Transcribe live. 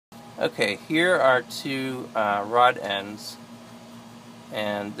Okay, here are two rod ends,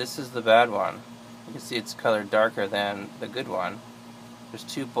 and this is the bad one. You can see it's colored darker than the good one. There's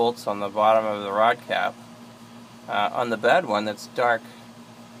two bolts on the bottom of the rod cap. On the bad one that's dark,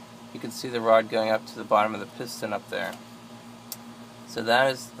 you can see the rod going up to the bottom of the piston up there. So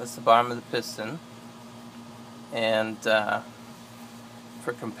that's the bottom of the piston. And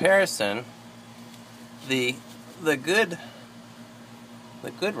for comparison, the good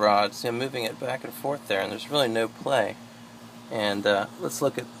rods, I'm moving it back and forth there, and there's really no play. And let's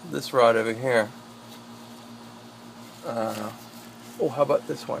look at this rod over here. Oh, how about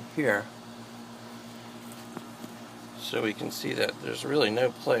this one here? So we can see that there's really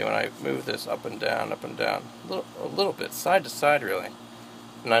no play when I move this up and down, a little bit, side to side really.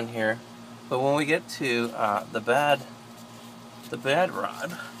 None here. But when we get to the bad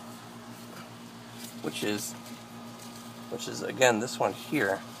rod, which is again this one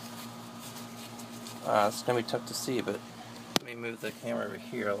here. It's gonna be tough to see, but let me move the camera over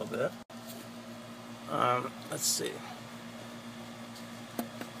here a little bit. Let's see.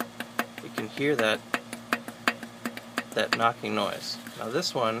 You can hear that knocking noise. Now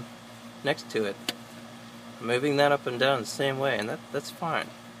this one next to it, I'm moving that up and down the same way, and that's fine.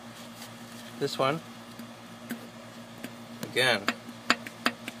 This one, again,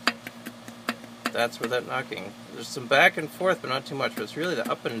 that's where that knocking. There's some back and forth, but not too much. But it's really the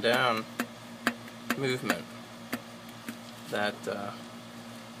up and down movement that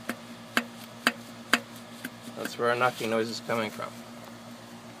that's where our knocking noise is coming from.